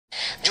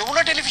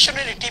যমুনা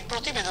টেলিভিশনের একটি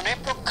প্রতিবেদনে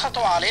প্রখ্যাত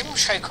আলেম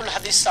শাইখুল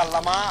হাদিস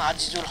আল্লামা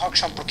আজিজুল হক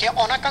সম্পর্কে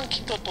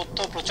অনাকাঙ্ক্ষিত তথ্য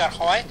প্রচার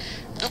হওয়ায়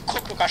দুঃখ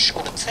প্রকাশ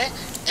করেছে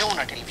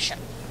যমুনা টেলিভিশন।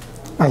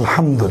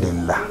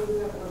 আলহামদুলিল্লাহ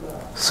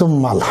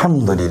সুম্মা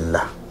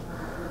আলহামদুলিল্লাহ,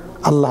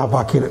 আল্লাহ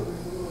পাকের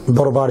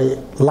দরবারে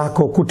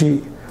লাখো কোটি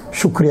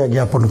শুকরিয়া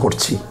জ্ঞাপন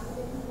করছি।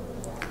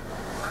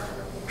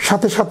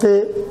 সাথে সাথে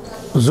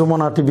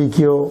যমুনা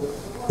টিভিকেও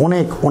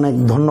অনেক অনেক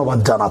ধন্যবাদ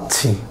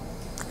জানাচ্ছি,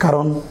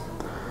 কারণ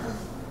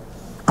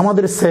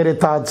আমাদের সেরে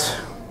তাজ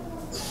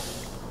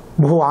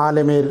বহু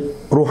আলেমের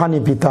রুহানি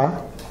পিতা,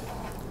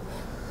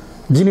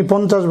 যিনি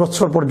 50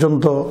 বছর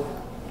পর্যন্ত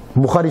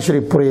বুখারী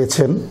শরীফ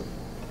পড়িয়েছেন,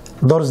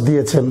 দর্শ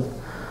দিয়েছেন,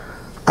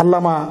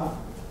 আল্লামা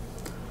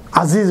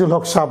আজিজুল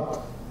হক সাহেব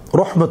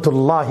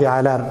রহমতুল্লাহি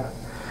আলাইহির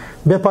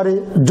ব্যাপারে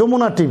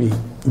যমুনা টিভি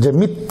যে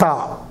মিথ্যা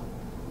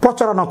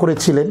প্রচারণা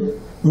করেছিলেন,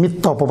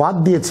 মিথ্যা অপবাদ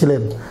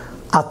দিয়েছিলেন,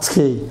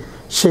 আজকে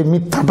সেই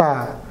মিথ্যাটা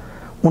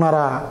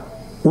ওনারা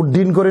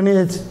উড্ডীন করে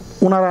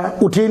ওনারা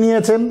উঠিয়ে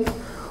নিয়েছেন।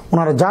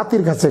 ওনারা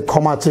জাতির কাছে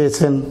ক্ষমা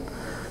চেয়েছেন,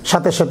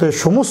 সাথে সাথে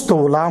সমস্ত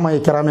উলামায়ে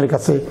কেরামের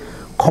কাছে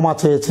ক্ষমা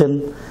চেয়েছেন।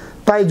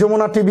 তাই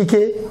যমুনা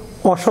টিভিকে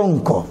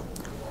অসংখ্য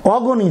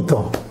অগণিত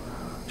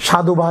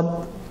সাধুবাদ,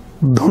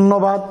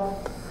 ধন্যবাদ।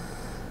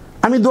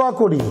 আমি দোয়া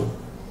করি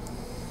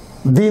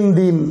দিন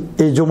দিন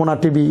এই যমুনা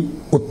টিভি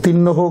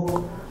উত্তীর্ণ হোক,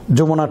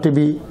 যমুনা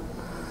টিভি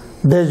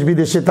দেশ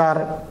বিদেশে তার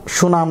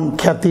সুনাম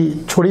খ্যাতি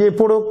ছড়িয়ে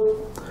পড়ুক।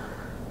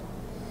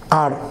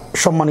 আর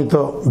সম্মানিত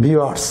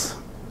ভিউয়ার্স,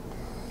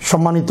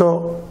 সম্মানিত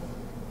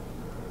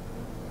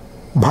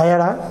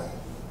ভাইয়ারা,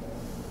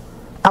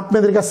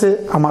 আপনাদের কাছে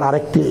আমার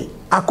আরেকটি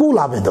আকুল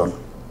আবেদন,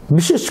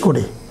 বিশেষ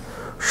করে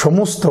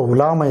সমস্ত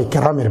উলামায়ে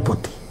কেরামের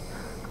প্রতি,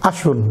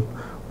 আসুন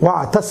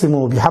ওয়াতাসিমু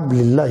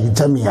বিহাবলিল্লাহি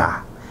জামিয়া,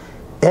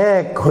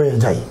 এক হয়ে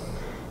যাই,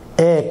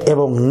 এক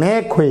এবং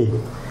নেক হয়ে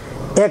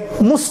এক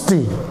মুষ্টি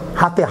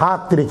হাতে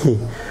হাত রেখে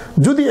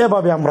যদি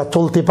এভাবে আমরা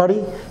চলতে পারি,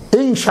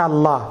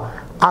 ইনশাআল্লাহ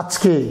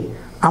আজকে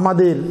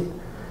আমাদের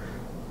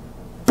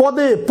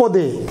পদে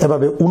পদে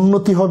এভাবে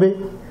উন্নতি হবে।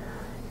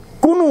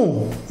 কোনো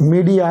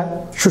মিডিয়া,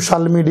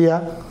 সোশ্যাল মিডিয়া,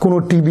 কোনো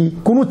টিভি,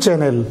 কোনো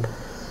চ্যানেল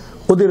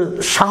ওদের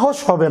সাহস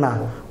হবে না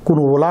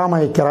কোনো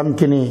উলামায়ে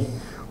কেরামকে নিয়ে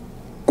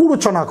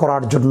কুরচনা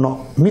করার জন্য,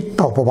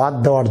 মিথ্যা অপবাদ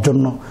দেওয়ার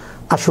জন্য।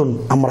 আসুন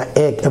আমরা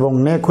এক এবং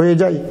নেক হয়ে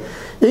যাই।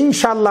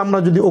 ইনশাআল্লাহ আমরা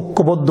যদি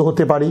ঐক্যবদ্ধ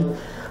হতে পারি,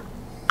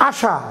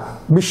 আশা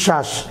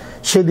বিশ্বাস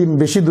সেদিন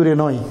বেশি দূরে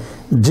নয়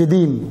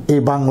যেদিন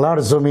এই বাংলার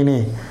জমিনে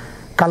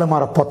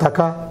কালেমার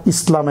পতাকা,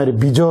 ইসলামের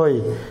বিজয়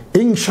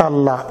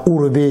ইনশাআল্লাহ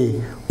উড়বে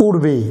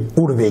উড়বে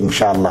উড়বে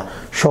ইনশাআল্লাহ।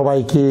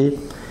 সবাইকে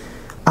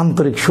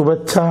আন্তরিক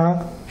শুভেচ্ছা,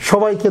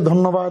 সবাইকে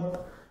ধন্যবাদ।